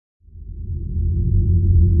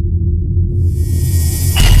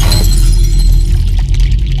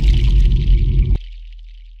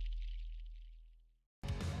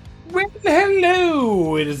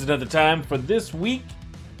Oh, it is another time for this week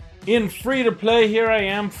in free to play. Here I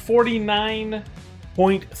am,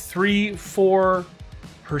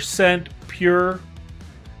 49.34% pure.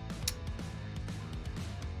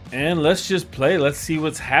 And let's just play. Let's see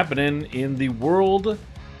what's happening in the world.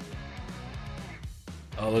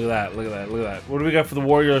 Oh, look at that. Look at that. Look at that. What do we got for the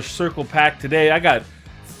Warrior Circle pack today? I got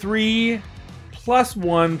 3 plus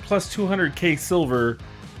 1 plus 200k silver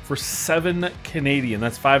for 7 Canadian.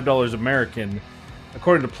 That's $5 American,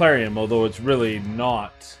 according to Plarium, although it's really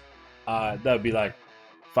not. That would be like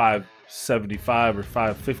 575 or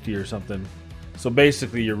 550 or something. So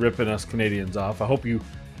basically, you're ripping us Canadians off. I hope you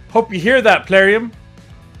hear that, Plarium.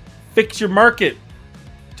 Fix your market.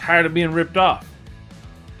 Tired of being ripped off.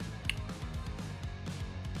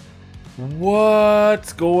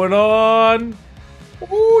 What's going on?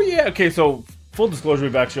 Oh yeah. Okay, so full disclosure,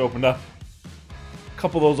 we've actually opened up a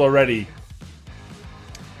couple of those already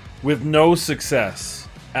with no success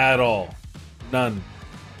at all. None.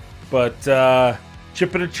 But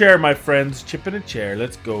chip in a chair, my friends. Chip in a chair.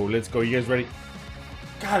 Let's go. Let's go. You guys ready?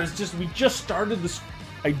 God, it's just, we just started this.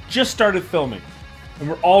 I just started filming, and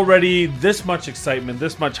we're already this much excitement,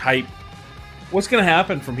 this much hype. What's gonna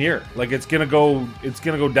happen from here? Like, it's gonna go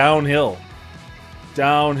downhill.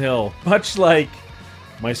 Downhill. Much like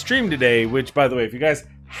my stream today, which, by the way, if you guys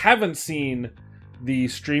haven't seen the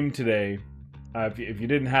stream today, if you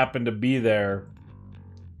didn't happen to be there,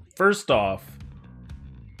 first off,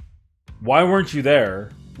 why weren't you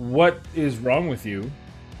there? What is wrong with you?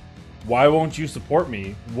 Why won't you support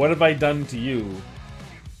me? What have I done to you?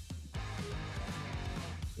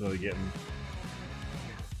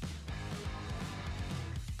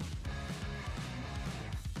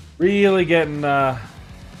 Really getting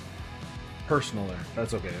personal there.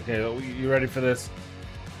 That's okay. Okay, you ready for this?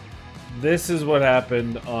 This is what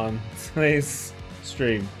happened on today's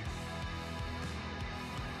stream.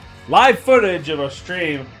 Live footage of a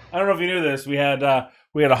stream. I don't know if you knew this. We had a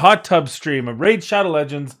hot tub stream, a Raid Shadow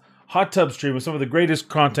Legends hot tub stream with some of the greatest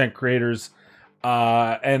content creators,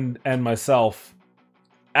 and myself,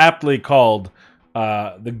 aptly called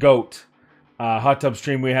the GOAT. Hot tub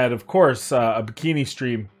stream. We had, of course, a bikini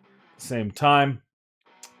stream at the same time.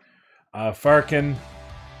 Farkin,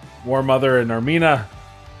 War Mother, and Armina,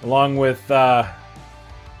 along with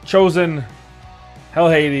Chosen, Hell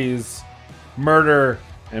Hades, Murder,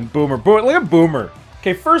 and Boomer. Look at Boomer.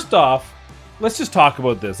 Okay, first off, let's just talk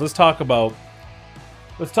about this. Let's talk about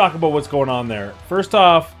what's going on there. First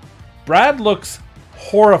off, Brad looks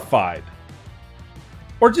horrified.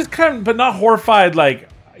 Or just kind of, but not horrified like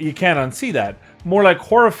you can't unsee that. More like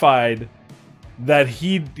horrified that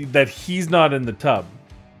he's not in the tub.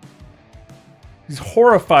 He's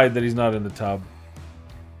horrified that he's not in the tub.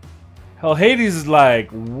 Hell, Hades is like,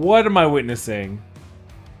 what am I witnessing?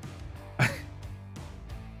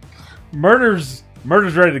 Murder's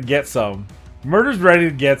ready to get some. Murder's ready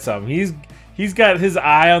to get some. He's got his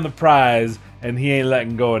eye on the prize, and he ain't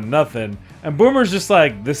letting go of nothing. And Boomer's just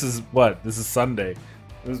like, this is what? This is Sunday.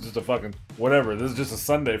 This is just a fucking whatever. This is just a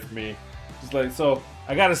Sunday for me. Just like, so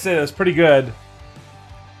I gotta say that's pretty good.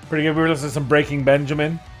 Pretty good. We were listening to some Breaking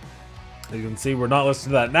Benjamin. As you can see, we're not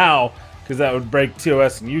listening to that now because that would break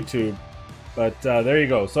TOS and YouTube. But there you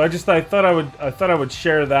go. So I thought I would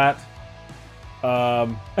share that. I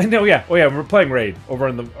know, yeah. Oh yeah, we're playing Raid over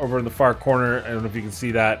in the far corner. I don't know if you can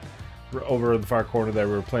see that. Over in the far corner there,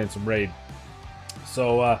 we were playing some Raid.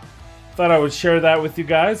 So thought I would share that with you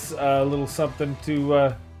guys. A little something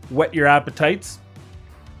to whet your appetites.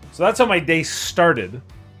 So that's how my day started.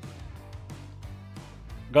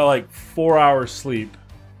 Got like 4 hours sleep.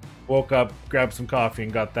 Woke up, grabbed some coffee,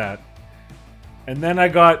 and got that. And then I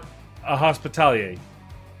got a hospitaler.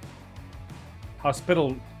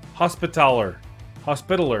 Hospitaler.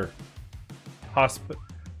 Hospice.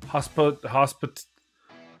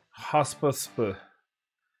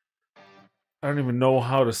 I don't even know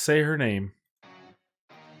how to say her name.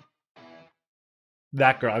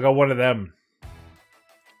 That girl. I got one of them.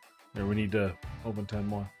 There, we need to open 10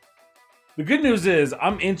 more. The good news is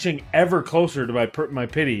I'm inching ever closer to my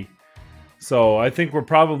pity. So I think we're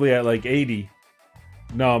probably at like 80.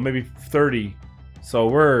 No, maybe 30. So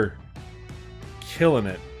we're killing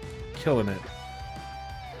it. Killing it.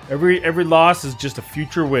 Every loss is just a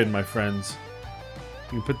future win, my friends.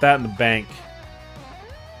 You can put that in the bank.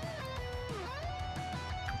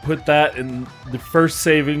 Put that in the First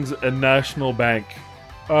Savings and National Bank.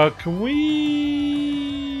 Can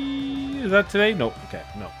we... Is that today? Nope. Okay,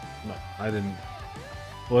 no. I didn't...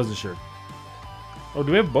 I wasn't sure. Oh,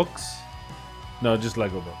 do we have books? No, just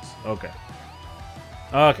Lego books. Okay.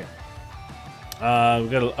 Okay. We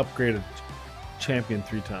gotta upgrade a champion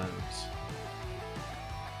 3 times.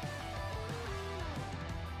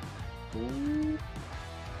 Ooh.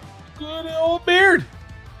 Good old beard.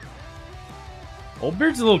 Old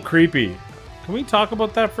beard's a little creepy. Can we talk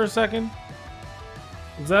about that for a second?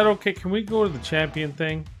 Is that okay? Can we go to the champion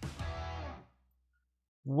thing?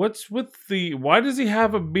 What's with the... Why does he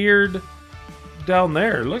have a beard down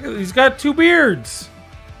there? Look at... He's got 2 beards.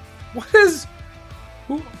 What is...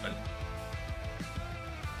 Who...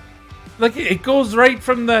 Like, it goes right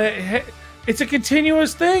from the... It's a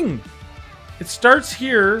continuous thing. It starts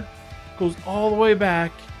here, goes all the way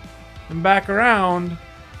back, and back around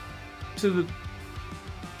to the...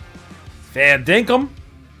 Fair dinkum.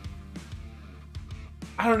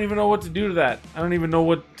 I don't even know what to do to that. I don't even know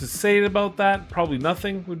what to say about that. Probably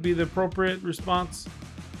nothing would be the appropriate response.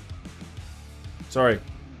 Sorry. I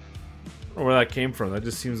don't know where that came from. That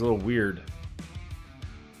just seems a little weird.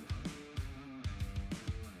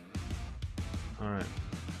 Alright.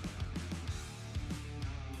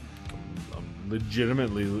 I'm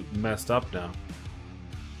legitimately messed up now.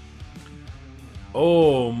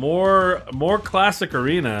 Oh, more classic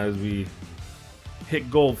arena as we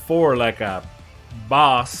hit gold 4 like a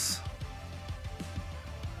boss.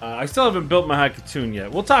 I still haven't built my Hakatoon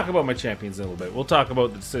yet. We'll talk about my champions in a little bit. We'll talk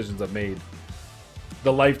about the decisions I've made.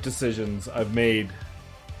 The life decisions I've made.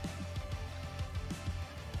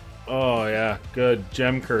 Oh, yeah. Good.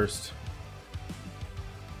 Gem cursed.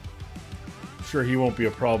 I'm sure he won't be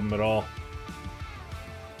a problem at all.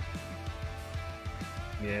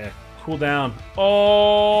 Yeah. Cool down. Oh,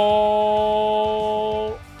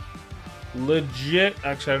 legit.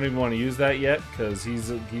 Actually, I don't even want to use that yet because he's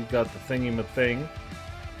got the thingy-ma-thing.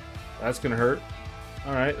 That's gonna hurt.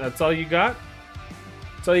 All right, that's all you got.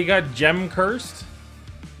 That's all you got. Gem cursed.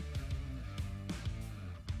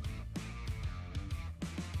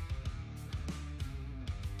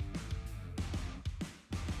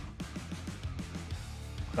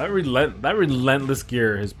 That relentless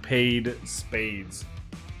gear has paid spades.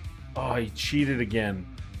 Oh, he cheated again.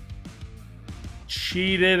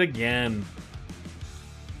 Cheated again.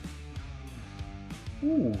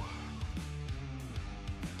 Ooh.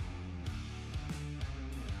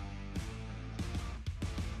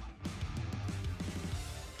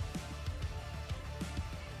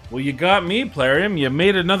 Well, you got me, Plarium. You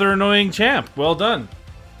made another annoying champ. Well done.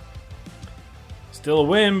 Still a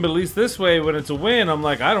win, but at least this way, when it's a win, I'm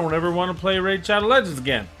like, I don't ever want to play Raid Shadow Legends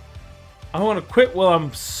again. I want to quit while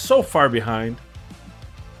I'm so far behind.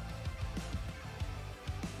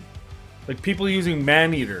 Like, people using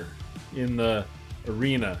Maneater in the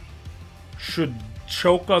arena should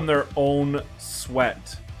choke on their own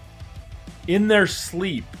sweat in their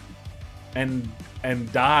sleep and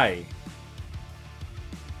die.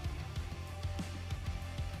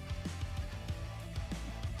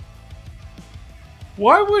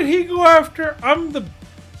 Why would he go after...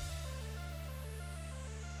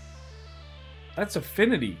 That's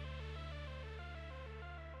Affinity.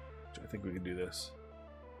 I think we can do this.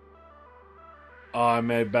 Oh, I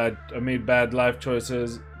made bad life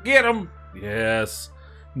choices. Get him! Yes.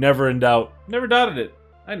 Never in doubt. Never doubted it.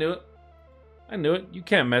 I knew it. I knew it. You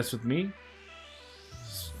can't mess with me.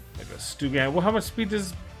 Like a Stugan. Well, how much speed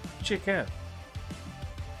does Chick have?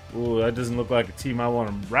 Ooh, that doesn't look like a team I want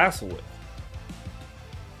to wrestle with.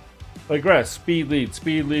 Like grass, speed lead,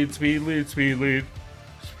 speed lead, speed lead, speed lead,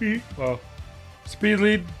 speed. Well, speed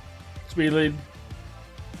lead, speed lead,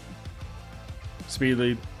 speed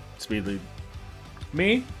lead, speed lead.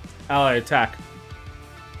 Me, ally attack.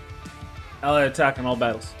 Ally attack in all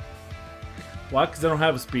battles. Why? Because I don't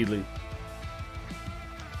have a speed lead.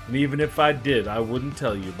 And even if I did, I wouldn't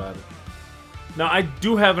tell you about it. Now, I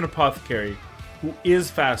do have an apothecary who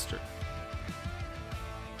is faster.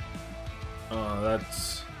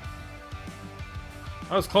 That's...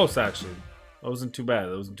 That was close, actually. That wasn't too bad.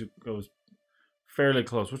 That was fairly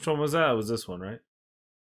close. Which one was that? It was this one, right?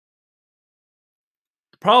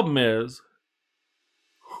 The problem is,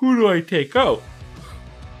 who do I take out?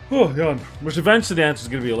 Oh, God. Which eventually the answer is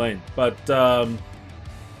going to be Elaine. But,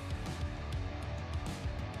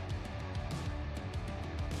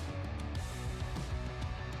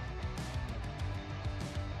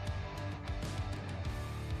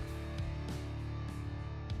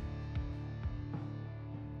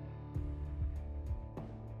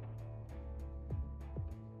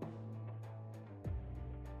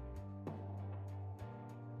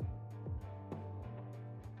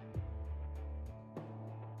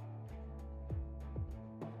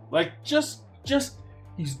 like,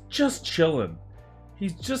 he's just chilling.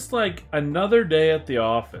 He's just like another day at the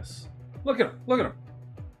office. Look at him. Look at him.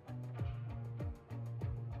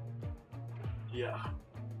 Yeah.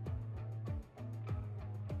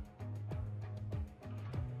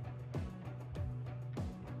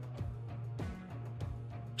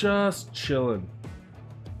 Just chilling.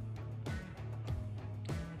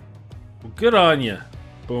 Well, good on you,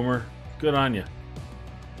 Boomer. Good on you.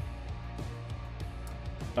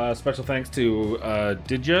 Special thanks to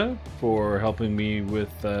Didya for helping me with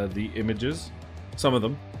the images. Some of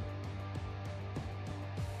them.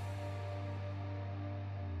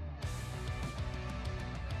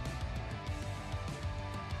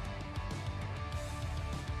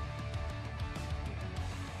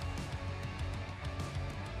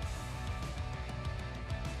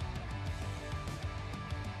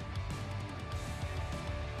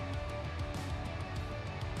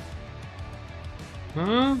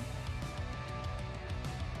 Huh?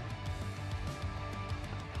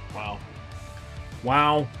 Wow.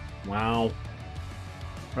 Wow. Wow. All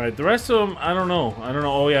right, the rest of them, I don't know. I don't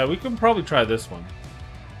know. Oh, yeah, we can probably try this one.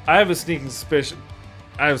 I have a sneaking suspicion.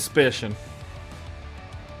 I have a suspicion.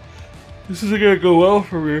 This isn't going to go well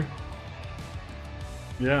for me.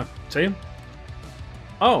 Yeah. See?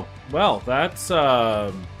 Oh, well, that's,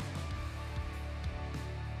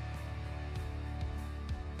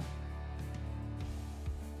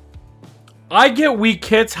 I get weak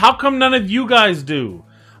hits. How come none of you guys do?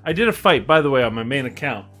 I did a fight, by the way, on my main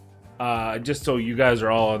account. Just so you guys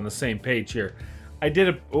are all on the same page here. I did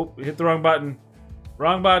a... Oh, hit the wrong button.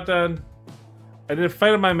 Wrong button. I did a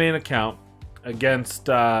fight on my main account against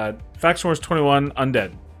Faction Wars 21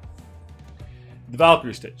 Undead. The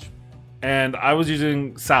Valkyrie stage. And I was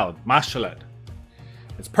using Salad. Mashaled.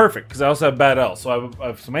 It's perfect, because I also have Bad L. So I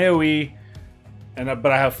have some AoE...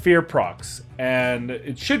 but I have fear procs, and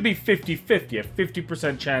it should be 50-50. A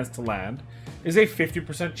 50% chance to land is a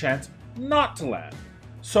 50% chance not to land.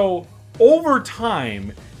 So over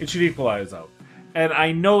time, it should equalize out. And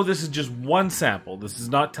I know this is just one sample. This is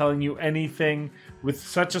not telling you anything. With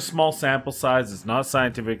such a small sample size, it's not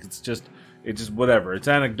scientific. It's just whatever. It's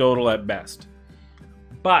anecdotal at best.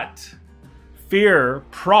 But fear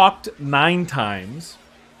procced 9 times.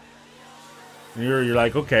 And you're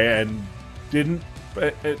like, okay, and didn't,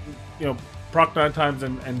 you know, proc 9 times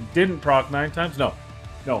and didn't proc 9 times? No.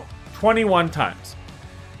 21 times.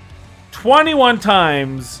 21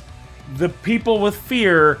 times the people with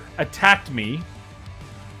fear attacked me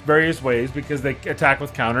various ways because they attack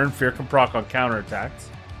with counter and fear can proc on counter attacks.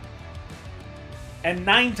 And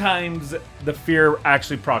 9 times the fear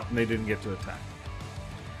actually procced and they didn't get to attack.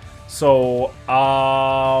 So,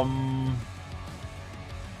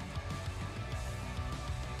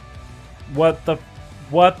 what the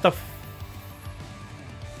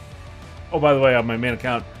oh, by the way, on my main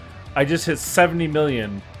account, I just hit 70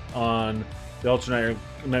 million on the Ultra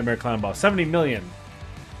Nightmare Clan boss. 70 million.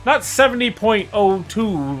 Not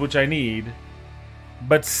 70.02, which I need,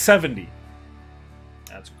 but 70.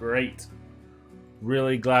 That's great.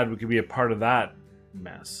 Really glad we could be a part of that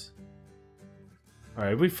mess.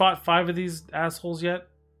 Alright, have we fought 5 of these assholes yet?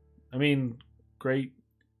 I mean, great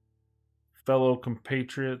fellow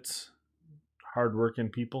compatriots. Hard-working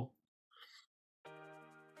people.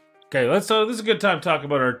 Okay, let's. This is a good time to talk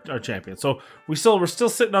about our champion. So we're still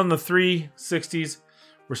sitting on the 360s.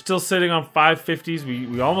 We're still sitting on 550s.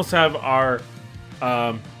 We almost have our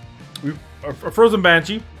Frozen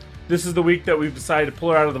Banshee. This is the week that we've decided to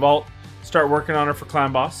pull her out of the vault, start working on her for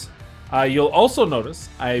Clan Boss. You'll also notice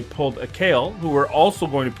I pulled a Kale, who we're also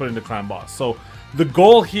going to put into Clan Boss. So the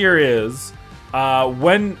goal here is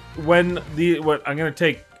when I'm going to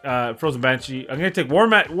take Frozen Banshee. I'm going to take War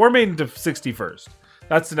Maiden to 60 first.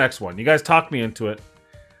 That's the next one. You guys talked me into it.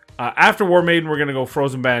 After War Maiden, we're going to go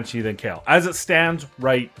Frozen Banshee, then Kale. As it stands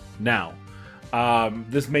right now.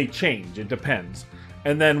 This may change. It depends.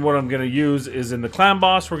 And then what I'm going to use is in the Clan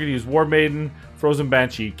Boss, we're going to use War Maiden, Frozen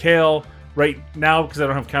Banshee, Kale. Right now, because I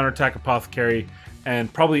don't have Counterattack Apothecary.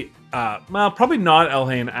 And probably, probably not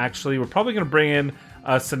Elhain, actually. We're probably going to bring in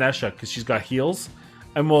Senesha, because she's got heals.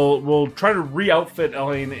 And we'll try to re-outfit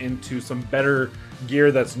Elhain into some better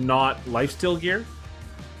gear that's not lifesteal gear.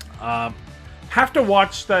 Have to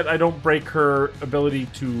watch that I don't break her ability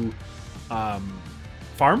to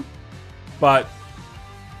farm, but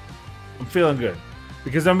I'm feeling good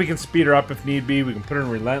because then we can speed her up if need be. We can put her in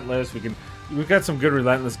Relentless. We've got some good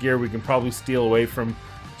Relentless gear. We can probably steal away from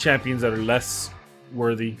champions that are less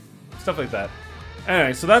worthy, stuff like that.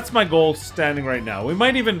 Anyway, so that's my goal standing right now. I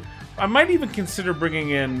might even consider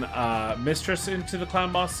bringing in Mistress into the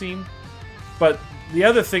Clan Boss scene. But the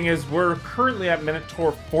other thing is we're currently at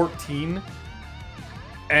Minotaur 14.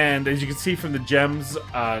 And as you can see from the gems,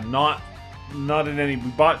 not in any...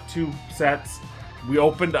 We bought 2 sets. We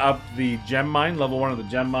opened up the gem mine, level 1 of the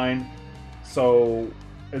gem mine. So...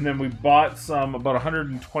 And then we bought about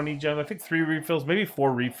 120 gems. I think 3 refills, maybe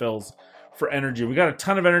 4 refills for energy. We got a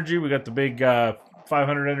ton of energy. We got the big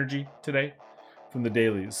 500 energy today from the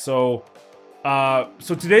dailies. So,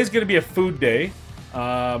 so today's going to be a food day.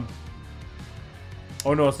 Oh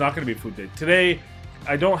no, it's not going to be a food day. Today,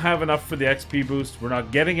 I don't have enough for the XP boost. We're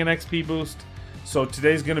not getting an XP boost. So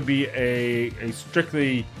today's going to be a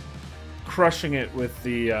strictly crushing it with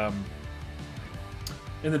the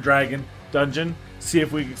in the dragon dungeon. See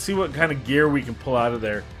what kind of gear we can pull out of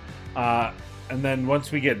there. And then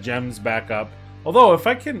once we get gems back up, although if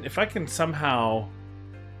I can somehow,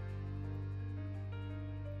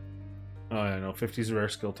 oh I know 50 is a rare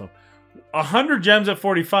skill tome, 100 gems at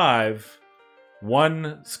 45,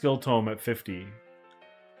 1 skill tome at 50.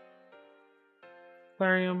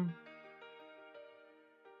 Plarium,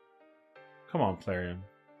 come on Plarium.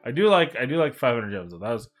 I do like 500 gems though.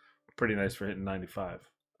 That was pretty nice for hitting 95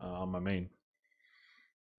 on my main.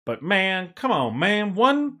 But man, come on, man.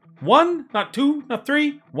 One, not 2, not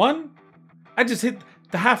 3, 1. I just hit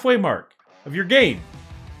the halfway mark of your game.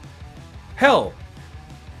 Hell,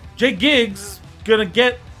 Jay Giggs gonna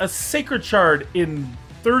get a Sacred Shard in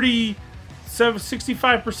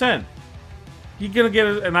 65%. He's gonna get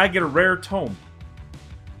and I get a rare tome.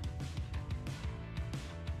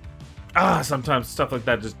 Sometimes stuff like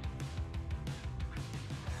that just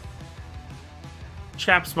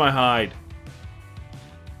chaps my hide.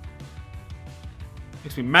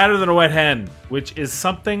 Makes me madder than a wet hen, which is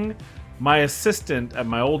something my assistant at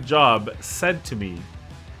my old job said to me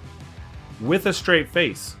with a straight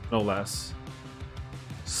face, no less.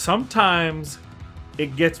 Sometimes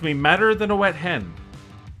it gets me madder than a wet hen.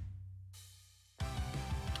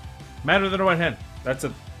 Madder than a wet hen. That's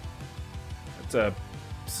a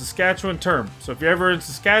Saskatchewan term. So if you're ever in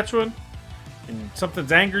Saskatchewan and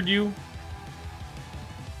something's angered you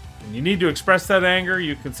and you need to express that anger,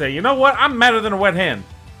 you can say, you know what, I'm madder than a wet hen.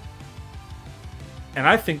 And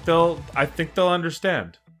I think they'll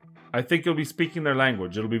understand. I think you'll be speaking their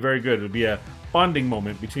language. It'll be very good. It'll be a bonding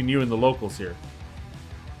moment between you and the locals here.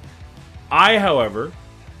 I, however,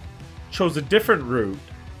 chose a different route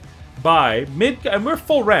by and we're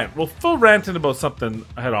full rant. We'll full ranting about something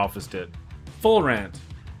head office did. Full rant.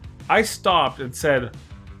 I stopped and said,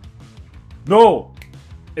 no.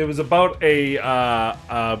 It was about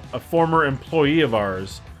a former employee of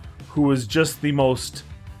ours who was just the most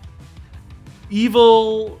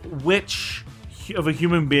evil witch of a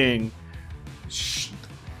human being. She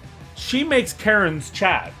makes Karen's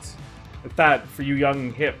chats. If that, for you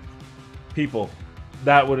young hip people,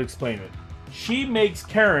 that would explain it. She makes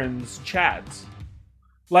Karen's chats.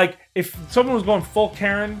 Like, if someone was going full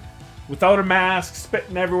Karen, without a mask,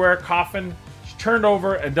 spitting everywhere, coughing, she turned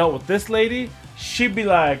over and dealt with this lady, she'd be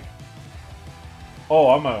like, oh,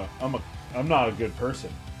 I'm not a good person.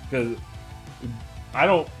 Because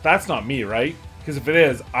that's not me, right? Because if it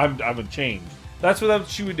is, I'm a change. That's what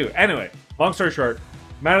she would do. Anyway, long story short,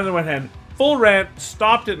 madder than a wet hen, full rant,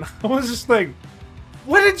 stopped it, and I was just like,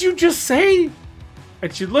 what did you just say?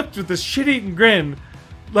 And she looked with this shit-eating grin,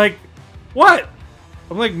 like, what?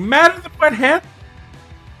 I'm like, madder than a wet hen?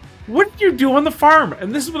 What did you do on the farm?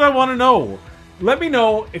 And this is what I want to know. Let me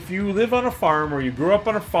know if you live on a farm or you grew up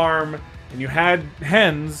on a farm and you had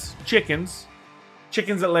hens, chickens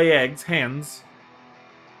that lay eggs, hens.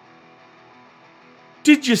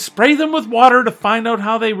 Did you spray them with water to find out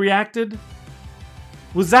how they reacted?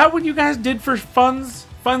 Was that what you guys did for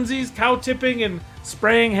funsies, cow tipping and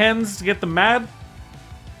spraying hens to get them mad?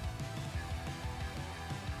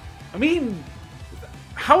 I mean,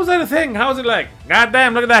 how is that a thing? How is it like, God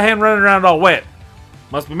damn, look at that hen running around all wet.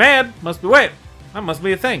 Must be mad, must be wet. That must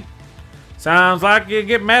be a thing. Sounds like you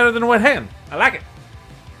get madder than a wet hen. I like it.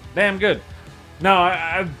 Damn good. Now,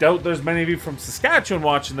 I doubt there's many of you from Saskatchewan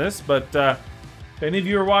watching this, but if any of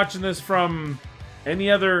you are watching this from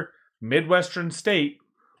any other Midwestern state,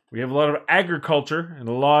 we have a lot of agriculture and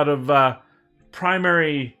a lot of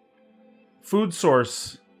primary food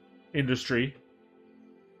source industry,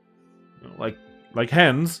 like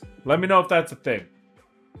hens. Let me know if that's a thing.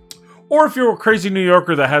 Or if you're a crazy New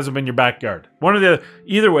Yorker that has them in your backyard. One of the,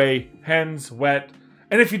 either way, hens, wet.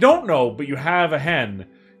 And if you don't know, but you have a hen,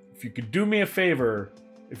 if you could do me a favor,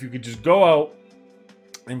 if you could just go out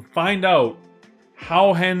and find out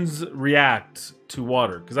how hens react to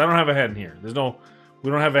water. Because I don't have a hen here. We don't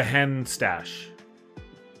have a hen stash.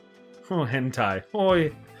 Oh, hentai. Oh,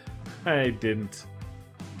 I didn't.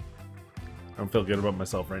 I don't feel good about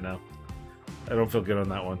myself right now. I don't feel good on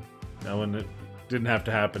that one. That one, it didn't have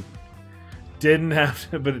to happen. Didn't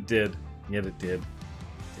have to, but it did. Yet it did.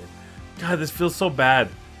 God, this feels so bad.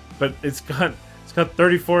 But it's got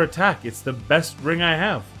 34 attack. It's the best ring I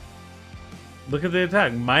have. Look at the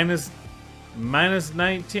attack. Minus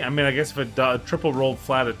 19. I mean, I guess if it triple rolled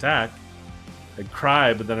flat attack. I'd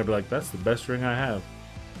cry, but then I'd be like, that's the best ring I have.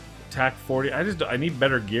 Attack 40. I need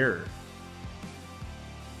better gear.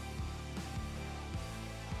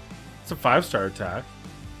 It's a 5-star attack.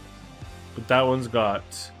 But that one's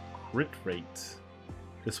got crit rate.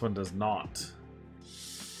 This one does not.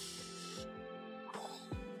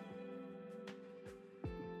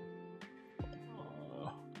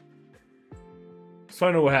 So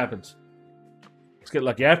I know what happens. Let's get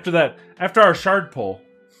lucky. After that, after our shard pull.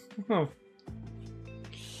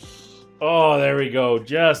 Oh, there we go.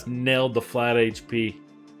 Just nailed the flat HP.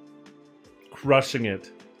 Crushing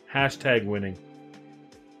it. Hashtag winning.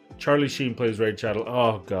 Charlie Sheen plays Raid Shadow.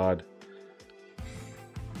 Oh, God.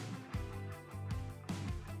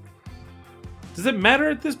 Does it matter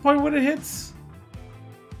at this point when it hits?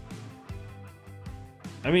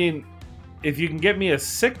 I mean, if you can get me a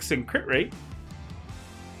 6 in crit rate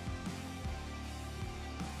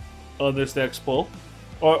on this next pull,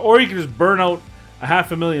 or you can just burn out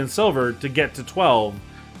 500,000 silver to get to 12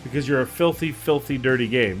 because you're a filthy, filthy, dirty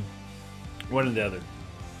game. One or the other.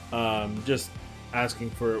 Just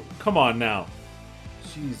asking for... Come on now.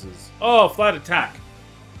 Jesus. Oh, flat attack.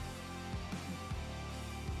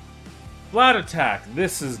 Flat attack.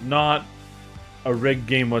 This is not a rigged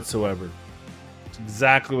game whatsoever. It's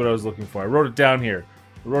exactly what I was looking for. I wrote it down here.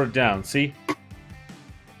 I wrote it down. See?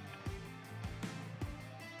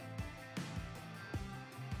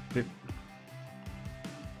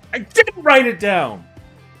 I didn't write it down!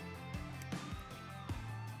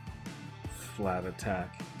 Flat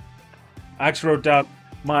attack. I actually wrote down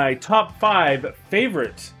my top 5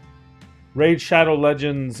 favorite Raid Shadow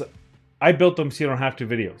Legends. I built them so you don't have to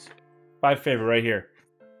videos. 5 favorite right here.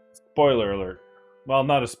 Spoiler alert. Well,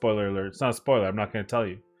 not a spoiler alert. It's not a spoiler. I'm not going to tell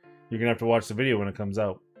you. You're going to have to watch the video when it comes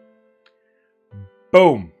out.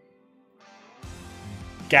 Boom.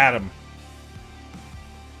 Got him.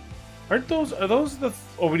 Are those the...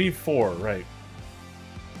 Oh, we need 4, right.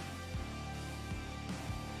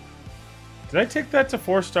 Did I take that to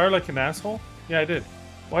 4-star like an asshole? Yeah, I did.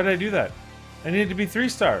 Why did I do that? I needed to be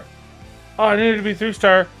 3-star. Oh, I needed to be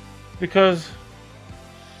 3-star because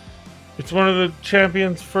it's one of the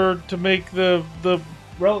champions to make the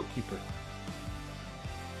Relic Keeper.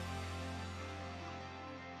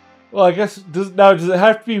 Well, I guess does it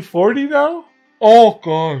have to be 40 now? Oh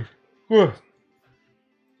God. Whew.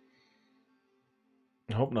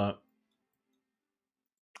 I hope not.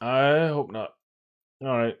 I hope not.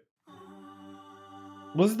 Alright.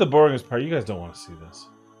 Well, this is the boringest part. You guys don't want to see this.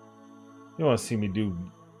 You don't want to see me do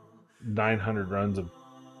 900 runs of...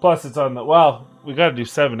 Plus, it's on the... Well, we got to do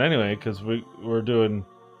 7 anyway, because we're doing...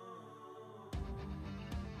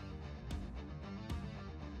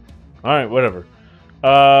 Alright, whatever.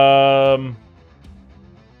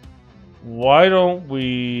 Why don't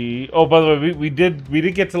we... Oh, by the way, we did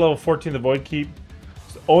get to level 14, the Void Keep.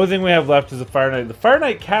 So the only thing we have left is the Fire Knight. The Fire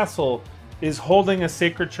Knight Castle is holding a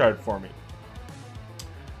Sacred Shard for me.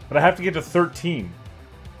 But I have to get to 13.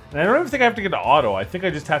 And I don't even think I have to get to auto. I think I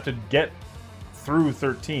just have to get through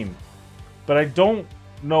 13. But I don't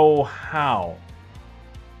know how.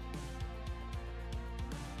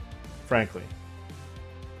 Frankly.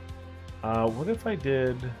 What if I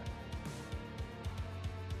did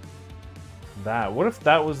that? What if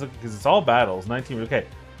that was the... Because it's all battles. 19... Okay.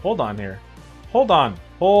 Hold on here. Hold on.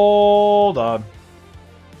 Hold on.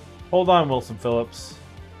 Hold on, Wilson Phillips.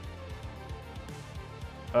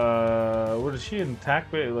 What is she in attack?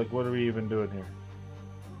 Like, what are we even doing here?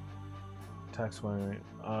 Attack swing.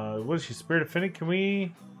 What is she? Spirit Affinity? Can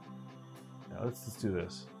we... Yeah, let's just do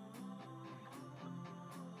this.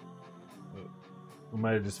 We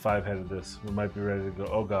might have just 5-headed this. We might be ready to go.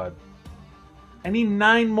 Oh, God. I need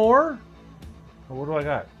 9 more? Oh, what do I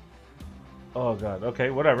got? Oh, God. Okay,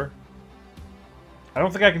 whatever. I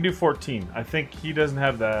don't think I can do 14. I think he doesn't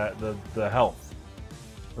have the health.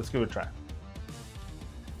 Let's give it a try.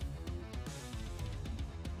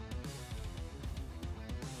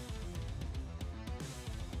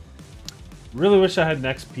 Really wish I had an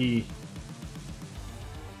XP.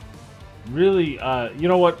 Really, you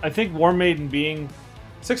know what? I think War Maiden being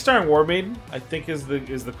 6-star in War Maiden, I think is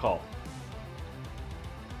the call.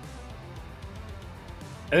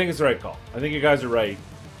 I think it's the right call. I think you guys are right.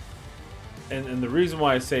 And the reason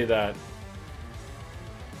why I say that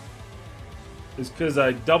is because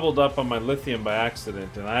I doubled up on my lithium by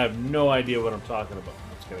accident, and I have no idea what I'm talking about.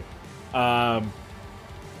 I'm just kidding.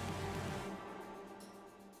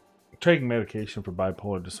 Taking medication for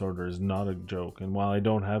bipolar disorder is not a joke, and while I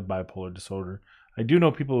don't have bipolar disorder, I do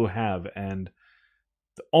know people who have, and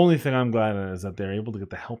the only thing I'm glad at is that they're able to get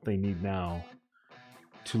the help they need now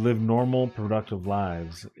to live normal, productive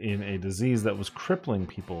lives in a disease that was crippling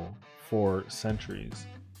people for centuries.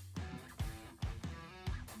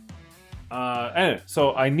 Anyway,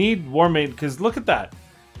 so I need War Maiden because look at that.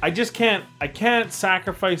 I can't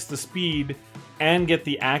sacrifice the speed and get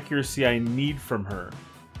the accuracy I need from her.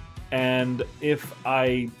 And if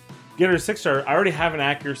I get her 6-star, I already have an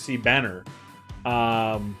accuracy banner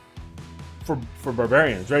for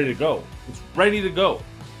Barbarians ready to go. It's ready to go.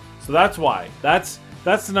 So that's why. That's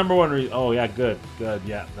the number one reason. Oh yeah, good.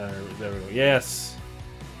 Yeah, there we go. Yes.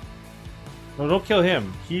 No, don't kill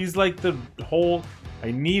him. He's like the whole.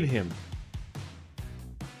 I need him.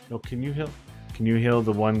 No, can you heal? Can you heal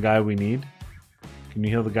the one guy we need? Can you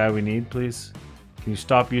heal the guy we need, please? Can you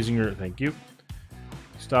stop using your... Thank you.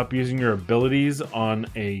 Stop using your abilities on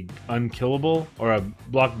a unkillable or a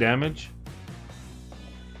block damage.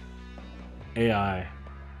 AI.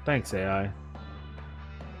 Thanks, AI.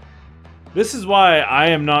 This is why I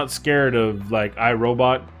am not scared of like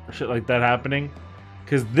iRobot or shit like that happening.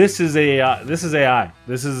 Because this is AI. This is AI.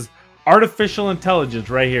 This is artificial intelligence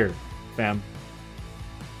right here, fam.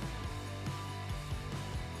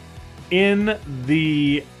 In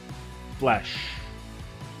the flesh.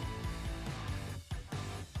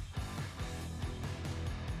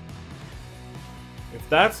 If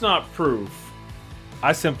that's not proof,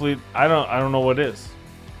 I don't know what is.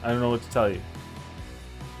 I don't know what to tell you.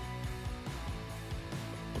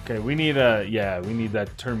 Okay, we need that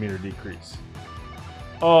turn meter decrease.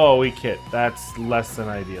 Oh, we kit. That's less than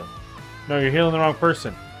ideal. No, you're healing the wrong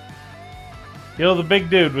person. Heal the big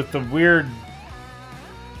dude with the weird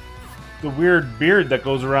beard that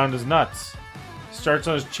goes around his nuts. Starts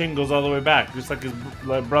on his chin, goes all the way back, just like his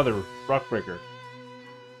brother, Rockbreaker.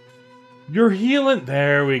 You're healing.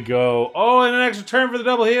 There we go. Oh, and an extra turn for the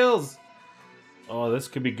double heals. Oh, this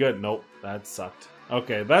could be good. Nope, that sucked.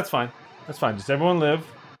 Okay, that's fine. That's fine. Just everyone live.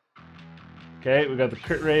 Okay, we got the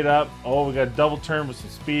crit rate up. Oh, we got double turn with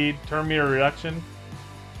some speed. Turn meter reduction.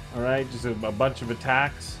 All right, just a bunch of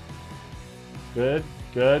attacks. Good,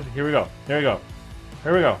 good. Here we go. Here we go.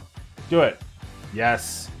 Here we go. Do it.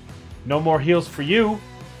 Yes. No more heals for you.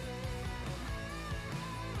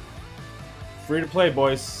 Free to play,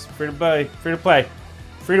 boys. Free to play. Free to play.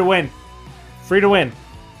 Free to win. Free to win.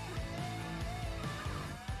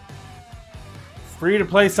 Free to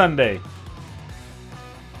play Sunday.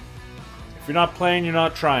 If you're not playing, you're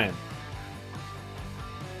not trying.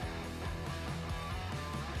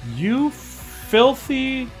 You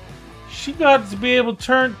filthy... She got to be able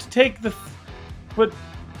to take the... But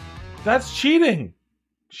that's cheating.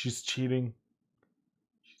 She's cheating.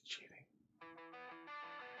 She's cheating.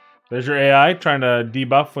 There's your AI trying to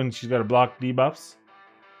debuff when she's got to block debuffs.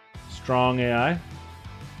 Strong AI.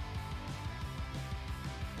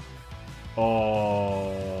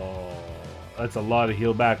 Oh, that's a lot of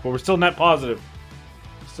heal back, but we're still net positive.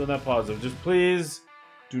 Still net positive. Just please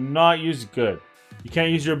do not use it. Good. You can't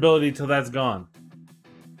use your ability till that's gone.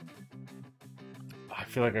 I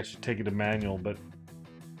feel like I should take it to manual, but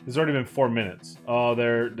it's already been 4 minutes. Oh,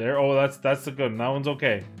 there. Oh, that's the good one. That one's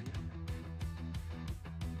okay.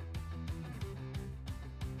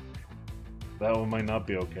 That one might not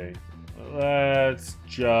be okay. Let's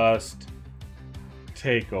just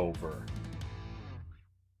take over.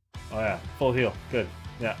 Oh yeah, full heal. Good.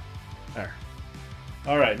 Yeah. There.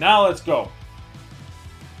 Alright, now let's go.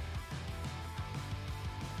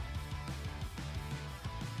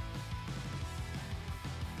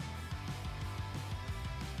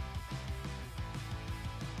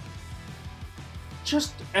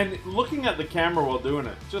 And looking at the camera while doing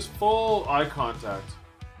it. Just full eye contact.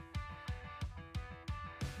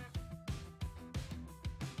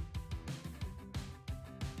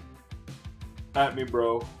 At me,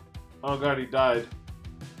 bro. Oh god, he died.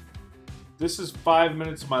 This is 5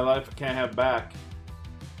 minutes of my life I can't have back.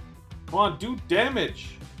 Come on, do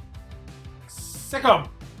damage. Sick 'em.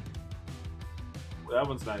 That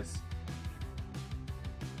one's nice.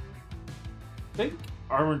 I think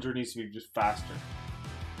Arminger needs to be just faster.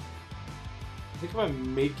 I think if I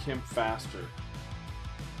make him faster.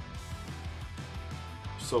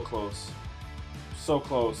 So close. So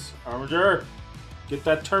close. Arminger! Get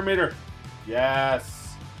that turn meter!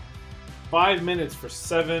 Yes! 5 minutes for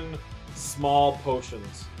 7 small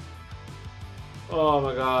potions. Oh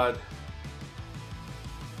my god.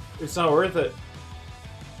 It's not worth it.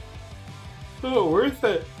 It's not worth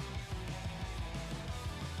it.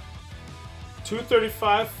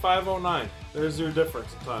 235, 509. There's your difference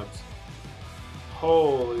sometimes.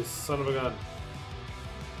 Holy son of a gun.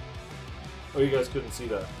 Oh, you guys couldn't see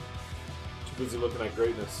that. Too busy looking at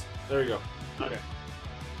greatness. There you go. Okay.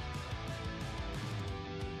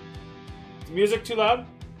 music too loud?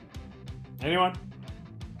 Anyone?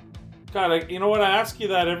 God, you know what? I ask you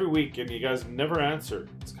that every week, and you guys never answer.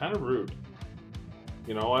 It's kind of rude.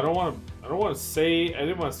 You know, I don't want to say. I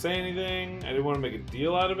didn't want to say anything. I didn't want to make a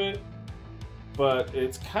deal out of it. But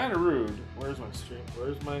it's kind of rude. Where's my stream?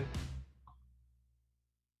 Where's my?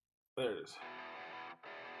 There it is.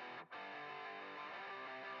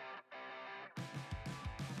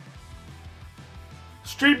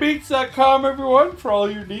 StreetBeats.com, everyone, for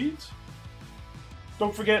all your needs.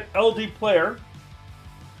 Don't forget LD Player.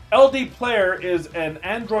 LD Player is an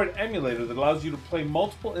Android emulator that allows you to play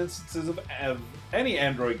multiple instances of any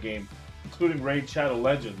Android game, including Raid Shadow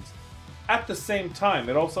Legends. At the same time,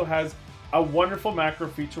 it also has a wonderful macro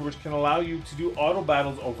feature which can allow you to do auto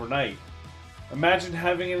battles overnight. Imagine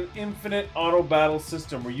having an infinite auto battle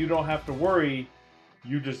system where you don't have to worry,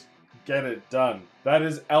 you just get it done. That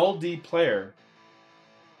is LD Player.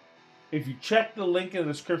 If you check the link in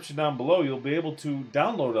the description down below, you'll be able to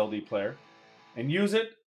download LD Player and use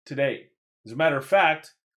it today. As a matter of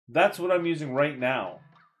fact, that's what I'm using right now.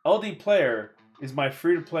 LD Player is my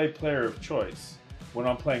free-to-play player of choice when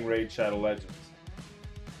I'm playing Raid Shadow Legends.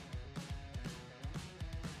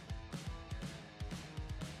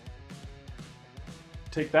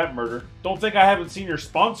 Take that, Murder. Don't think I haven't seen your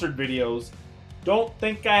sponsored videos. Don't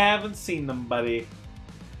think I haven't seen them, buddy.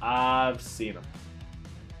 I've seen them.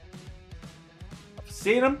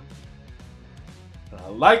 Seen them, and I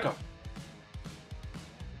like them.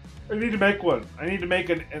 I need to make one. I need to make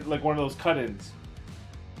like one of those cut-ins.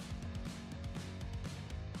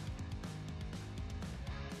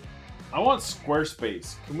 I want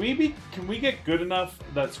Squarespace. Can we get good enough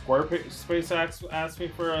that Squarespace asks me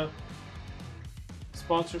for a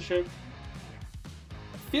sponsorship?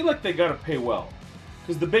 I feel like they gotta pay well,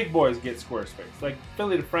 because the big boys get Squarespace. Like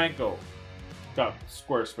Philly DeFranco got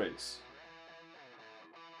Squarespace.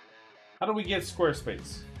 How do we get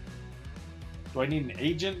Squarespace? Do I need an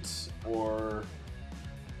agent, or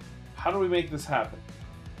how do we make this happen?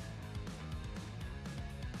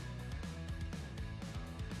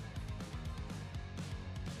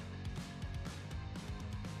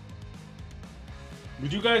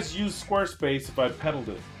 Would you guys use Squarespace if I peddled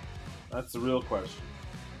it? That's the real question.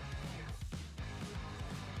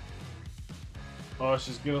 Oh,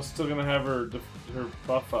 she's still gonna have her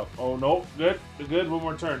buff up. Oh no, good. One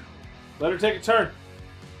more turn. Let her take a turn.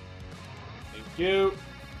 Thank you.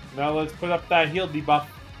 Now let's put up that heal debuff.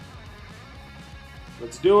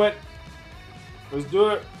 Let's do it. Let's do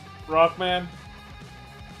it, Rockman.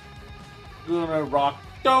 Gonna rock.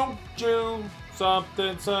 Don't you?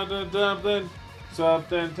 Something, something, something.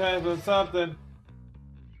 Something, something, something.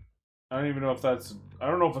 I don't even know if that's... I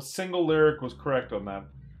don't know if a single lyric was correct on that.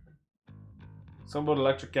 Something about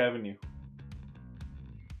Electric Avenue.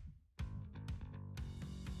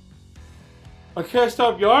 I can't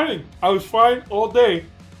stop yawning. I was fine all day.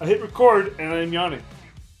 I hit record and I'm yawning.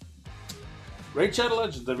 Raid Shadow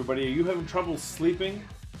Legends, everybody. Are you having trouble sleeping?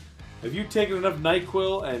 Have you taken enough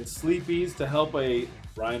NyQuil and Sleepies to help a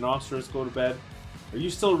rhinoceros go to bed? Are you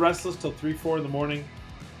still restless till 3, 4 in the morning?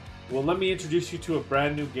 Well, let me introduce you to a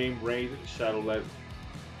brand new game, Raid Shadow Legends.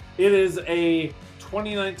 It is a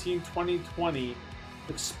 2019-2020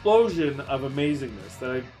 explosion of amazingness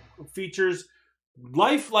that features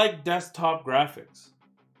lifelike desktop graphics.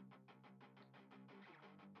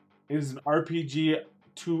 It is an RPG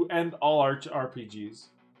to end all RPGs.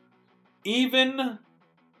 Even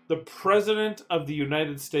the President of the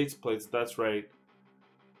United States plays. That's right.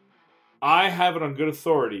 I have it on good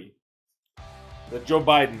authority that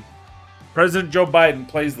President Joe Biden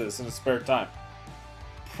plays this in his spare time.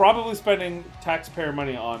 Probably spending taxpayer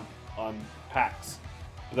money on packs.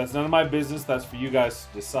 But that's none of my business. That's for you guys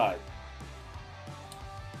to decide.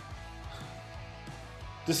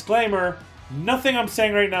 Disclaimer, nothing I'm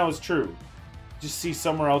saying right now is true. Just see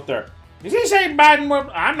somewhere out there. Is he saying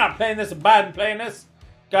Biden? I'm not playing this. Biden playing this.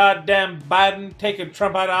 Goddamn Biden taking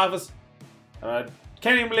Trump out of office.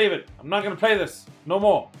 Can't even believe it. I'm not going to play this. No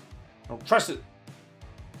more. I don't trust it.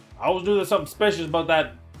 I always knew there's something special about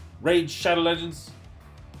that Raid Shadow Legends.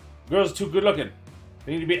 Girls too good looking.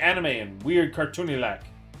 They need to be anime and weird cartoony like.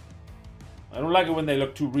 I don't like it when they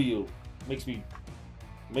look too real. Makes me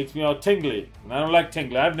all tingly. And I don't like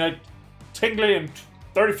tingly. I haven't had tingly in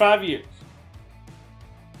 35 years.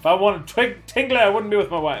 If I wanted tingly, I wouldn't be with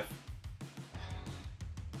my wife.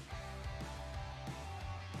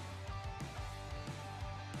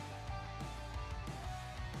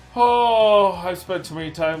 Oh, I've spent too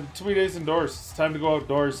many days indoors. It's time to go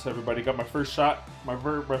outdoors, everybody. Got my first shot, my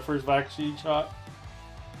first vaccine shot.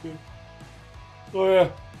 Good. Oh yeah,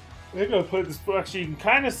 I think I'll put this. Actually, you can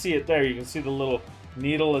kind of see it there. You can see the little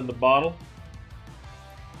needle in the bottle.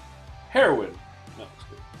 heroin. No, it's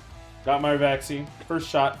good. Got my vaccine. First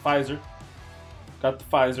shot, Pfizer. Got the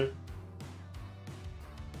Pfizer.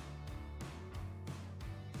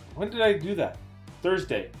 When did I do that?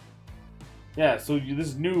 Thursday. Yeah, so this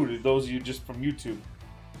is new to those of you just from YouTube.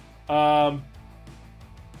 I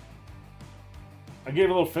gave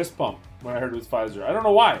a little fist bump when I heard it was Pfizer. I don't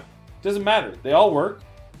know why. It doesn't matter. They all work.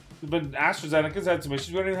 But AstraZeneca's had some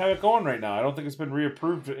issues. We don't even have it going right now. I don't think it's been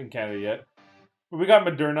reapproved in Canada yet. But we got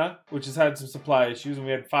Moderna, which has had some supply issues, and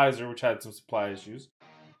we had Pfizer, which had some supply issues.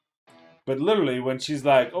 But literally, when she's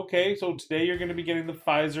like, "Okay, so today you're going to be getting the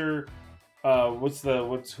Pfizer,"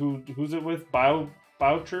 who's it with?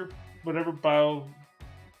 Biotroop, whatever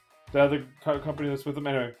the other company that's with them.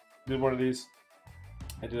 Anyway, did one of these.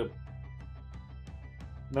 And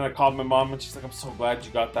then I called my mom, and she's like, "I'm so glad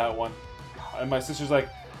you got that one." And my sister's like,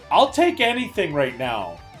 "I'll take anything right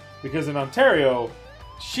now," because in Ontario,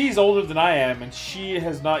 she's older than I am, and she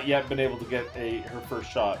has not yet been able to get her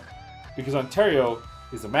first shot because Ontario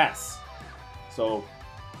is a mess. So,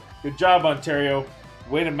 good job, Ontario.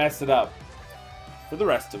 Way to mess it up for the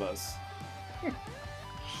rest of us.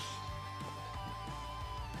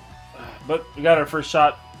 But we got our first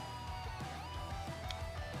shot.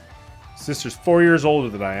 Sister's 4 years older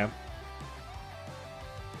than I am.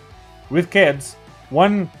 With kids.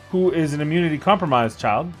 One who is an immunity compromised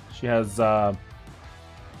child. She has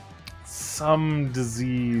some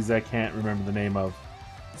disease I can't remember the name of.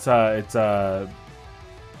 I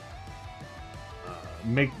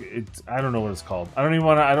don't know what it's called. I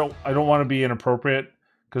don't want to be inappropriate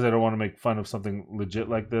because I don't want to make fun of something legit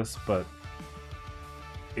like this, but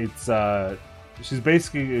she's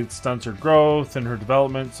basically, it stunts her growth and her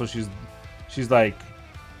development, so she's like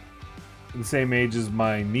the same age as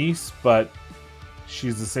my niece, but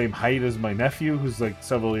she's the same height as my nephew, who's like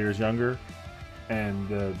several years younger,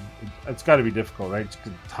 and it's got to be difficult, right?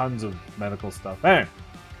 Tons of medical stuff. Anyway,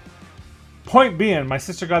 point being, my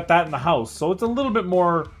sister got that in the house, so it's a little bit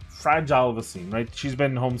more fragile of a scene, right? She's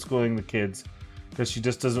been homeschooling the kids because she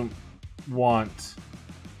just doesn't want,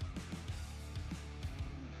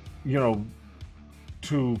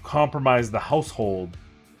 to compromise the household,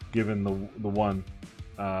 given the one,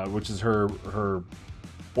 which is her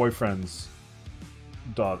boyfriend's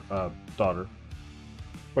daughter.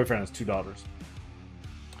 Boyfriend has 2 daughters,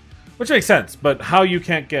 which makes sense. But how you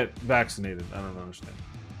can't get vaccinated, I don't understand.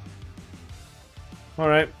 All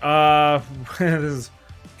right,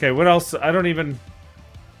 okay. What else? I don't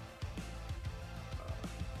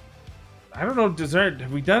know.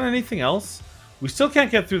 Have we done anything else? We still can't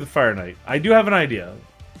get through the Fire Knight. I do have an idea,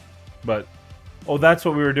 but that's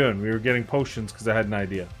what we were doing. We were getting potions because I had an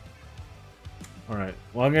idea. All right.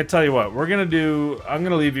 Well, I'm gonna tell you what we're gonna do. I'm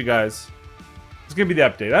gonna leave you guys. It's gonna be the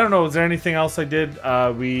update. I don't know. Is there anything else I did?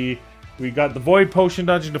 We got the Void Potion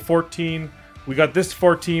Dungeon to 14. We got this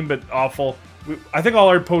 14, but awful. I think all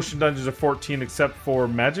our potion dungeons are 14 except for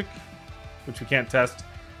Magic, which we can't test.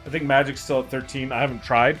 I think Magic's still at 13. I haven't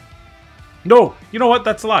tried. No, you know what?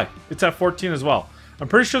 That's a lie. It's at 14 as well. I'm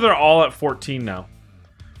pretty sure they're all at 14 now.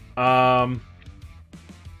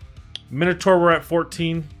 Minotaur, we're at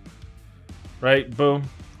 14. Right? Boom.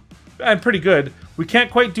 And pretty good. We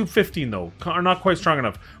can't quite do 15 though. Are not quite strong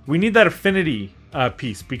enough. We need that affinity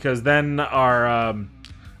piece because then our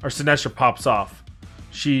Sinesha pops off.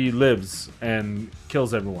 She lives and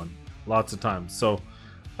kills everyone lots of times. So,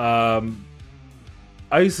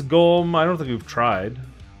 Ice Golem, I don't think we've tried.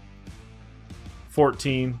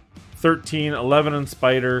 14, 13, 11 on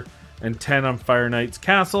Spider, and 10 on Fire Knight's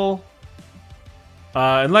Castle.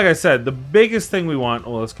 And like I said, the biggest thing we want...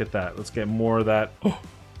 Oh, let's get that. Let's get more of that.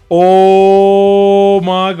 Oh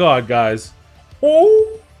my god, guys.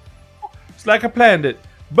 Oh! It's like I planned it.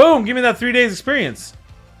 Boom! Give me that 3 days experience.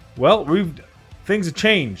 Well, things have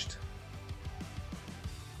changed.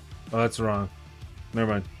 Oh, that's wrong.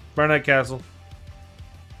 Never mind. Fire Knight Castle.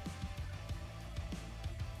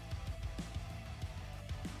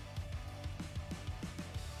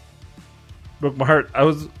 Broke my heart. I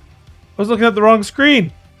was looking at the wrong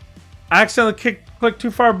screen. I accidentally clicked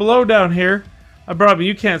too far below down here.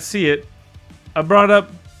 You can't see it. I brought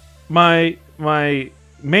up my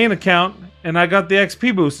main account and I got the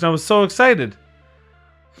XP boost and I was so excited.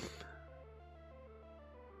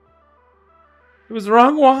 It was the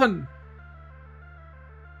wrong one.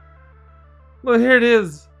 Well, here it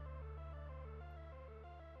is.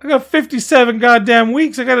 I got 57 goddamn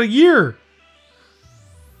weeks. I got a year.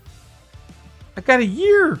 I got a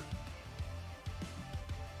year.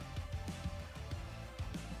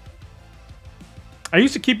 I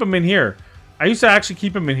used to keep them in here. I used to actually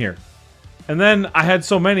keep them in here. And then I had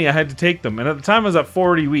so many, I had to take them. And at the time, I was at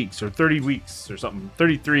 40 weeks or 30 weeks or something.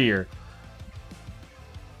 33 or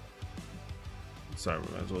Sorry, we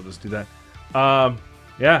might as well just do that.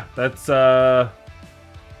 Yeah, that's but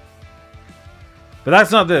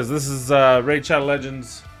that's not this. This is Raid Shadow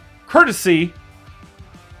Legends courtesy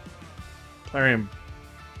Plarium.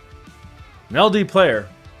 An LD player.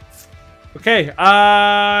 Okay,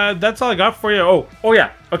 that's all I got for you. Oh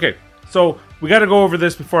yeah. Okay, so we got to go over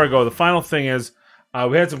this before I go. The final thing is,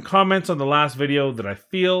 we had some comments on the last video that I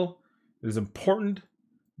feel is important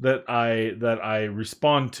that I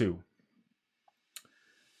respond to.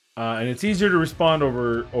 And it's easier to respond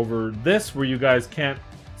over this, where you guys can't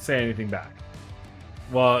say anything back.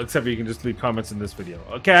 Well, except you can just leave comments in this video.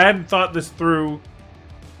 Okay, I hadn't thought this through.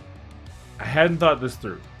 But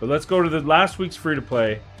let's go to the last week's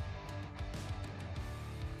free-to-play.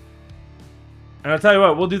 And I'll tell you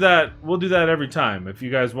what, we'll do that every time. If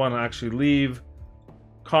you guys want to actually leave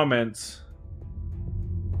comments.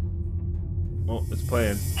 Oh, it's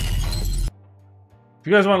playing. If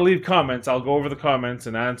you guys want to leave comments, I'll go over the comments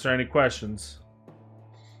and answer any questions.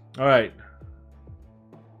 Alright.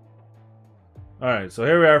 Alright, so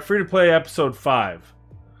here we are, free-to-play episode 5.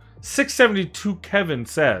 672 Kevin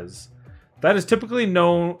says, that is typically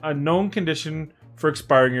a known condition for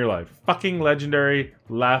expiring your life. Fucking legendary,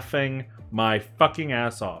 laughing my fucking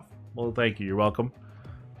ass off. Well, thank you, you're welcome.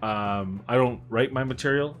 I don't write my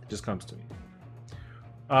material, it just comes to me.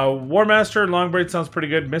 Warmaster and Longbraid sounds pretty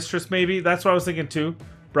good. Mistress, maybe. That's what I was thinking too.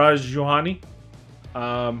 Braj Johani.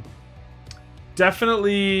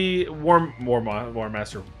 Definitely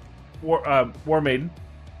Warmaster. War Maiden.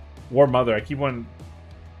 War Mother. I keep one.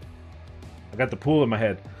 I got the pool in my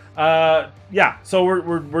head. Yeah. So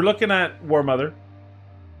we're looking at War Mother.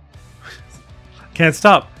 Can't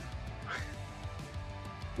stop.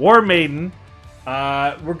 War Maiden.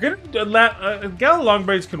 We're gonna let Gala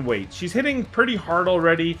Longbraids can wait. She's hitting pretty hard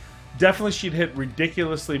already. Definitely she'd hit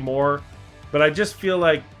ridiculously more, but I just feel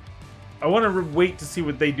like I want to wait to see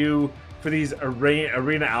what they do for these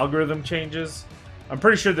arena algorithm changes. I'm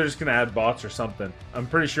pretty sure they're just gonna add bots or something. I'm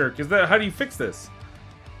pretty sure, because how do you fix this?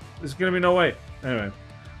 There's gonna be no way. Anyway,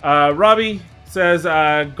 Robbie says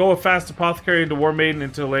go a fast apothecary into War Maiden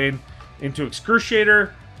into lane into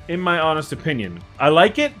Excruciator. In my honest opinion, I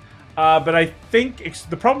like it. But I think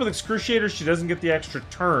the problem with Excruciator, she doesn't get the extra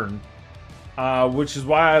turn, which is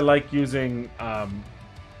why I like using Gala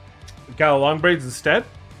Longbraids instead.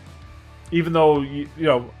 Even though, you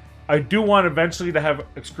know, I do want eventually to have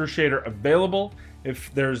Excruciator available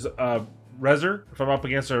if there's a Reser, if I'm up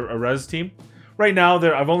against a Res team. Right now,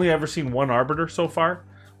 I've only ever seen one Arbiter so far,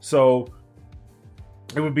 so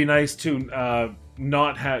it would be nice to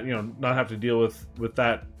not have to deal with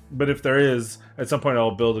that. But if there is, at some point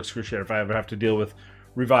I'll build Excruciator if I ever have to deal with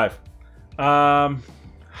Revive.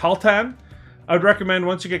 Haltan, I would recommend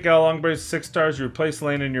once you get Gala Longbraids 6 stars, you replace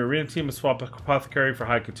lane in your arena team and swap Apothecary for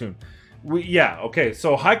High Katoon. Yeah, okay,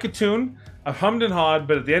 so High Katoon, I've hummed and hawed,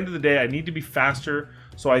 but at the end of the day, I need to be faster.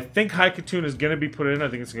 So I think High Katoon is going to be put in. I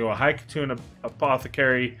think it's going to go High Katoon,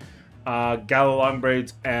 Apothecary, Gala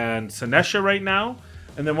Longbraids, and Senesha right now.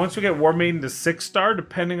 And then once we get War Maiden to 6 star,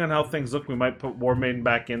 depending on how things look, we might put War Maiden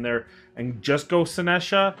back in there and just go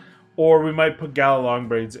Senesha. Or we might put Gala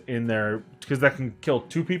Longbraids in there, because that can kill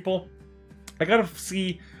 2 people. I gotta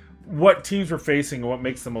see what teams we're facing and what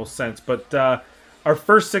makes the most sense. But our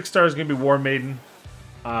first 6 star is going to be War Maiden.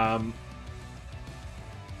 And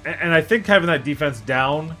I think having that defense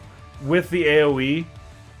down with the AoE,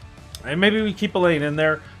 and maybe we keep a lane in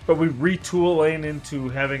there, but we retool a lane into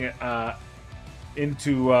having it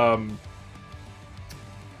into non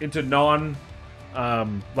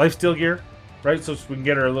lifesteal gear, right? So we can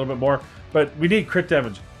get her a little bit more. But we need crit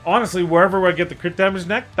damage. Honestly, wherever I get the crit damage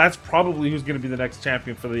neck, that's probably who's going to be the next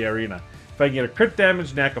champion for the arena. If I can get a crit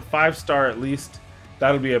damage neck, a 5 star at least,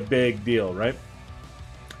 that'll be a big deal, right?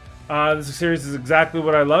 This series is exactly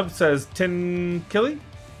what I love, says Tin Killy.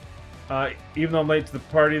 Even though I'm late to the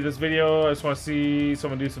party of this video, I just want to see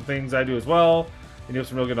someone do some things I do as well. And you have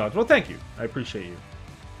some real good knowledge. Well, thank you. I appreciate you.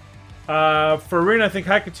 For Arena, I think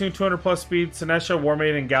High Katoon, 200 plus speed, Senesha, War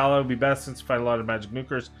Maiden, and Gala would be best since you fight a lot of magic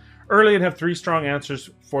nukers early and have 3 strong answers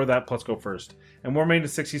for that, plus go first. And War Maiden to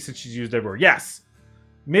 60 since she's used everywhere. Yes!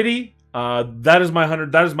 MIDI, that is my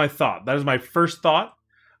 100. That is my thought. That is my first thought.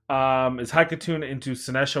 Is High Katoon into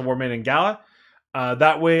Senesha, War Maiden, and Gala.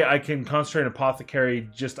 That way I can concentrate on Apothecary.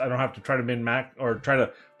 I don't have to try to min-max or try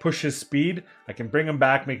to push his speed. I can bring him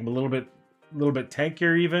back, make him a little bit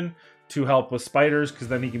tankier even to help with spiders, because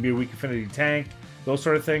then he can be a weak affinity tank, those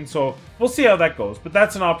sort of things. So we'll see how that goes, but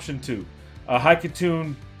that's an option too. High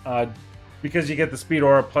Katoon, because you get the speed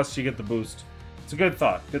aura plus you get the boost. It's a good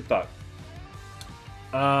thought. Good thought.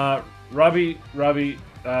 Robbie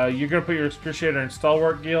You're gonna put your Excruciator in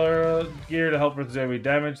Stalwart gear to help with enemy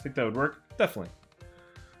damage. Think that would work? Definitely.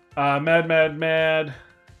 Mad.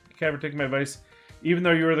 You can't ever take my advice. Even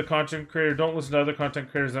though you are the content creator, don't listen to other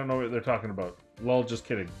content creators that don't know what they're talking about. Lol, just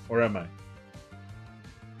kidding. Or am I? I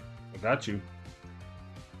got you.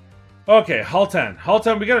 Okay, Haltan.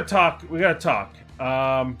 Haltan, we gotta talk.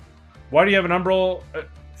 Why do you have an Umbral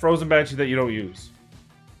Frozen Banshee that you don't use?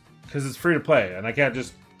 Because it's free to play, and I can't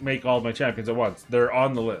just make all my champions at once. They're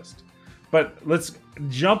on the list. But let's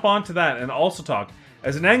jump onto that and also talk.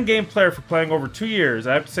 As an endgame player for playing over 2 years,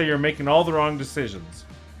 I have to say you're making all the wrong decisions.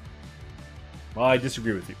 Well, I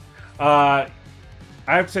disagree with you. I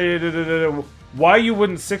have to say, why you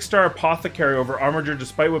wouldn't 6-star Apothecary over Armiger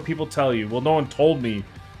despite what people tell you? Well, no one told me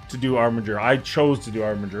to do Armiger. I chose to do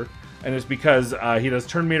Armiger. And it's because he does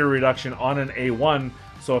turn meter reduction on an A1.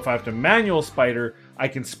 So if I have to manual Spider, I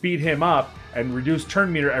can speed him up and reduce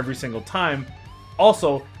turn meter every single time.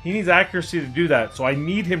 Also, he needs accuracy to do that. So I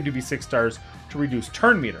need him to be 6 stars to reduce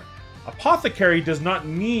turn meter. Apothecary does not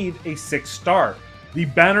need a 6-star. The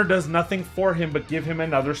banner does nothing for him but give him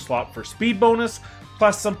another slot for speed bonus,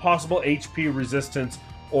 plus some possible HP resistance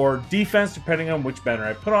or defense depending on which banner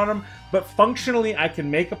I put on him. But functionally, I can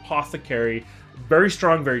make Apothecary very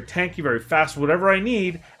strong, very tanky, very fast, whatever I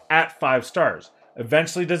need at 5 stars.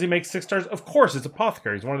 Eventually, does he make 6 stars? Of course, it's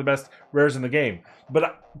Apothecary. He's one of the best rares in the game.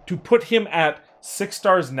 But to put him at 6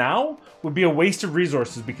 stars now would be a waste of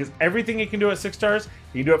resources because everything he can do at 6 stars,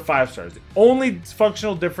 he can do at 5 stars. The only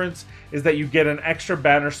functional difference is that you get an extra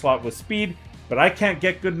banner slot with speed, but I can't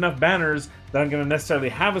get good enough banners that I'm going to necessarily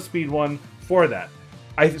have a speed one for that.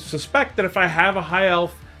 I suspect that if I have a high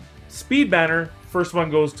elf speed banner, first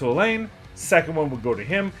one goes to Elaine, second one would go to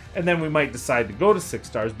him, and then we might decide to go to 6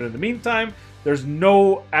 stars. But in the meantime, there's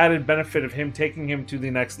no added benefit of him taking him to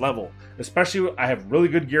the next level. Especially, I have really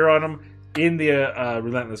good gear on him in the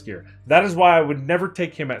Relentless gear. That is why I would never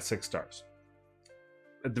take him at 6 stars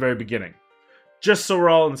at the very beginning. Just so we're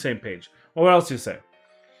all on the same page. Well, what else do you say?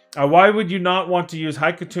 Why would you not want to use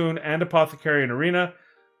Haikatoon and Apothecary in Arena?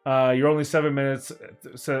 You're only 7 minutes,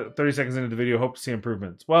 30 seconds into the video. Hope to see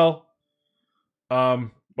improvements. Well,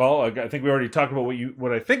 I think we already talked about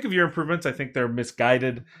what I think of your improvements. I think they're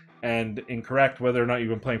misguided and incorrect, whether or not you've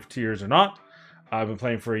been playing for 2 years or not. I've been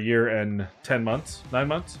playing for a year and 10 months, 9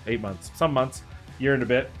 months, 8 months, some months, year and a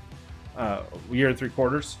bit, year and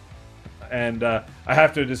 3/4. And I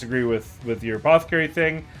have to disagree with your Apothecary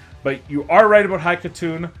thing, but you are right about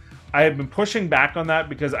Haikatoon. I have been pushing back on that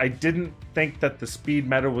because I didn't think that the speed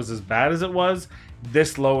meta was as bad as it was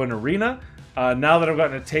this low in Arena. Now that I've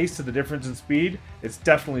gotten a taste of the difference in speed, it's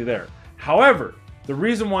definitely there. However, the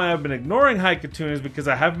reason why I've been ignoring Haikatoon is because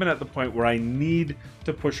I have been at the point where I need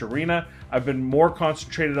to push Arena. I've been more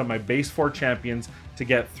concentrated on my base 4 champions to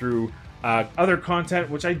get through other content,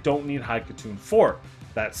 which I don't need Haikatoon for.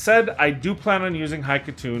 That said, I do plan on using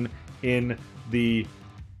Haikatoon in the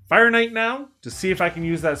Fire Knight now to see if I can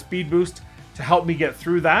use that speed boost to help me get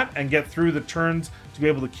through that and get through the turns to be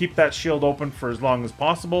able to keep that shield open for as long as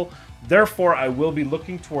possible. Therefore, I will be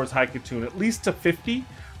looking towards Haikatoon at least to 50.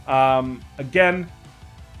 Again,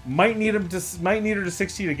 might need her to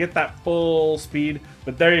 60 to get that full speed,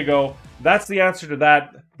 but there you go. That's the answer to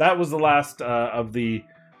that. That was the last of the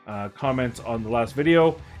comments on the last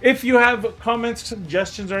video. If you have comments,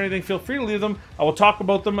 suggestions, or anything, feel free to leave them. I will talk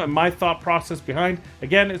about them and my thought process behind.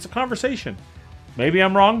 Again, it's a conversation. Maybe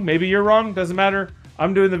I'm wrong, maybe you're wrong, doesn't matter.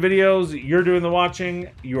 I'm doing the videos, you're doing the watching.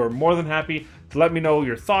 You are more than happy to let me know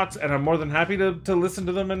your thoughts, and I'm more than happy to listen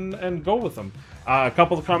to them and go with them. A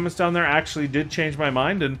couple of comments down there actually did change my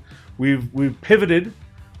mind, and we've pivoted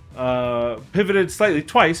slightly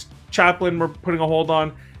twice. Chaplain we're putting a hold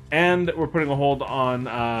on, and we're putting a hold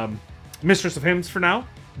on Mistress of Hymns for now.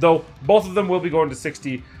 Though both of them will be going to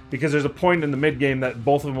 60 because there's a point in the mid game that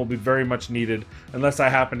both of them will be very much needed unless I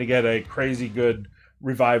happen to get a crazy good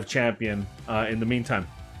revive champion in the meantime.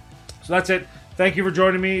 So that's it. Thank you for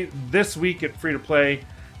joining me this week at Free to Play,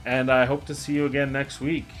 and I hope to see you again next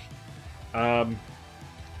week.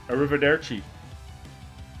 Arrivederci.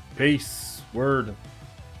 Peace. Word. I'm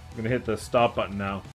going to hit the stop button now.